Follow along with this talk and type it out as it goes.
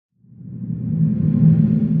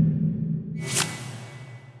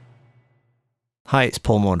Hi, it's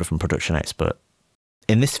Paul Maunder from Production Expert.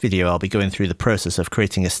 In this video I'll be going through the process of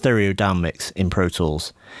creating a stereo down mix in Pro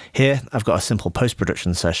Tools. Here I've got a simple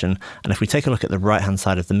post-production session, and if we take a look at the right hand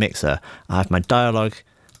side of the mixer, I have my dialogue,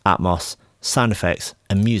 Atmos, sound effects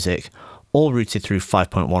and music all routed through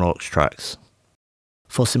 5.1 aux tracks.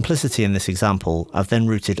 For simplicity in this example, I've then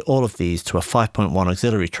routed all of these to a 5.1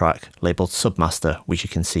 auxiliary track labelled Submaster, which you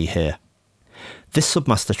can see here. This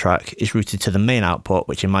Submaster track is routed to the main output,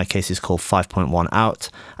 which in my case is called 5.1 out,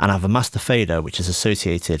 and I have a master fader which is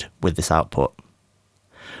associated with this output.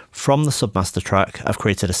 From the Submaster track, I've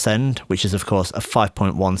created a send, which is of course a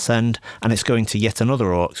 5.1 send, and it's going to yet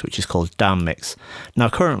another aux, which is called Downmix. Now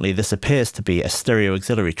currently this appears to be a stereo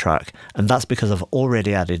auxiliary track, and that's because I've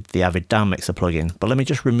already added the Avid Downmixer plugin, but let me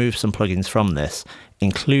just remove some plugins from this,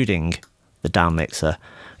 including the Downmixer.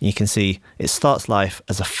 You can see it starts life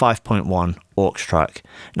as a 5.1 aux track.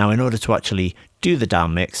 Now in order to actually do the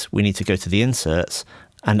downmix, we need to go to the inserts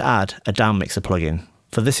and add a Downmixer plugin.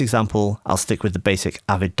 For this example, I'll stick with the basic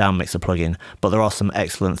Avid Downmixer plugin, but there are some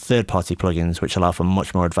excellent third-party plugins which allow for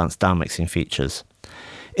much more advanced downmixing features.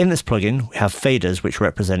 In this plugin, we have faders which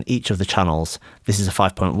represent each of the channels. This is a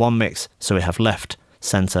 5.1 mix, so we have left,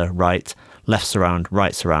 center, right, left surround,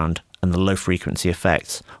 right surround, and the low frequency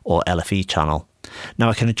effects, or LFE channel. Now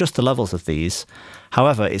I can adjust the levels of these,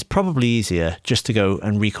 however it's probably easier just to go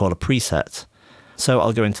and recall a preset. So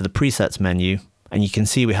I'll go into the presets menu, and you can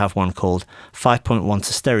see we have one called 5.1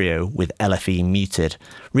 to stereo with LFE muted.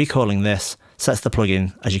 Recalling this sets the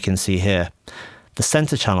plugin as you can see here. The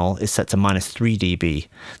center channel is set to -3 dB.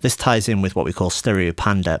 This ties in with what we call stereo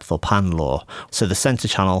pan depth or pan law. So the center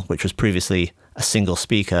channel, which was previously a single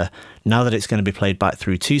speaker, now that it's going to be played back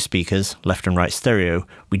through two speakers, left and right stereo,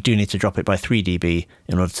 we do need to drop it by 3 dB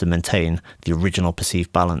in order to maintain the original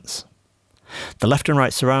perceived balance. The left and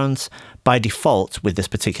right surrounds, by default with this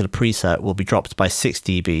particular preset, will be dropped by 6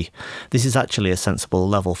 dB. This is actually a sensible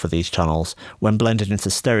level for these channels. When blended into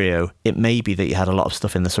stereo, it may be that you had a lot of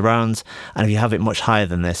stuff in the surrounds, and if you have it much higher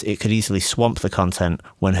than this, it could easily swamp the content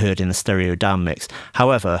when heard in the stereo down mix.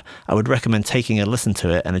 However, I would recommend taking a listen to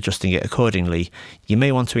it and adjusting it accordingly. You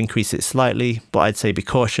may want to increase it slightly, but I'd say be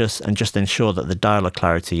cautious and just ensure that the dialogue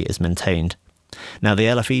clarity is maintained. Now the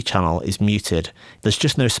LFE channel is muted. There's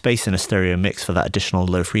just no space in a stereo mix for that additional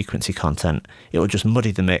low frequency content. It will just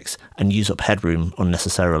muddy the mix and use up headroom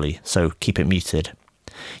unnecessarily, so keep it muted.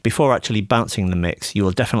 Before actually bouncing the mix, you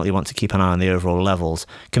will definitely want to keep an eye on the overall levels.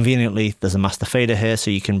 Conveniently, there's a master fader here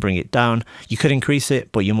so you can bring it down. You could increase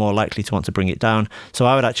it, but you're more likely to want to bring it down. So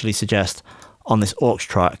I would actually suggest on this aux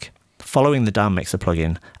track, following the Downmixer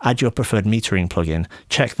plugin, add your preferred metering plugin,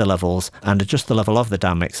 check the levels, and adjust the level of the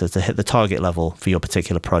Downmixer to hit the target level for your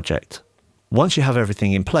particular project. Once you have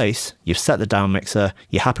everything in place, you've set the Downmixer,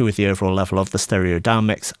 you're happy with the overall level of the stereo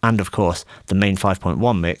downmix, and of course the main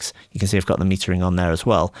 5.1 mix, you can see I've got the metering on there as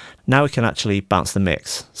well. Now we can actually bounce the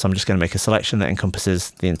mix. So I'm just going to make a selection that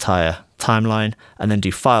encompasses the entire timeline, and then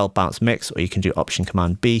do File, Bounce Mix, or you can do Option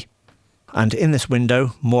Command B. And in this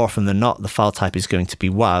window, more often than not, the file type is going to be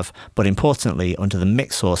WAV, but importantly, under the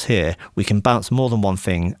mix source here, we can bounce more than one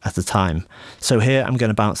thing at a time. So here I'm going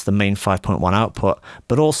to bounce the main 5.1 output,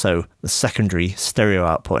 but also the secondary stereo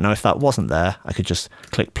output. Now if that wasn't there, I could just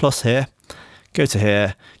click plus here, go to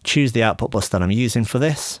here, choose the output bus that I'm using for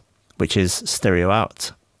this, which is stereo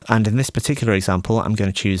out. And in this particular example, I'm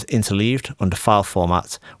going to choose interleaved under file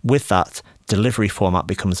format. With that, delivery format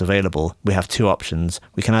becomes available. We have two options.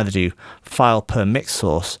 We can either do file per mix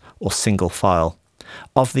source or single file.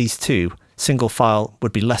 Of these two, single file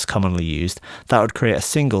would be less commonly used. That would create a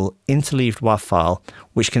single interleaved WAV file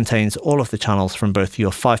which contains all of the channels from both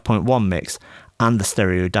your 5.1 mix and the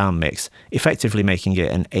stereo down mix, effectively making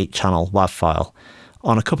it an 8-channel WAV file.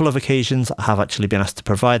 On a couple of occasions I have actually been asked to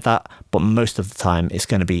provide that, but most of the time it's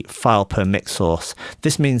going to be file per mix source.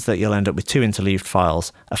 This means that you'll end up with two interleaved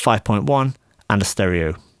files, a 5.1 and a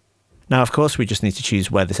stereo. Now of course we just need to choose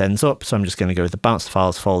where this ends up, so I'm just going to go with the bounced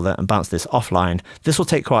files folder and bounce this offline. This will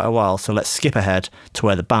take quite a while, so let's skip ahead to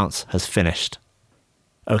where the bounce has finished.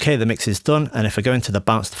 Okay, the mix is done, and if I go into the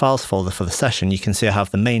bounced files folder for the session, you can see I have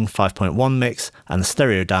the main 5.1 mix and the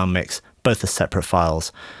stereo down mix, both as separate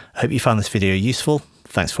files. I hope you found this video useful.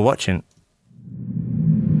 Thanks for watching.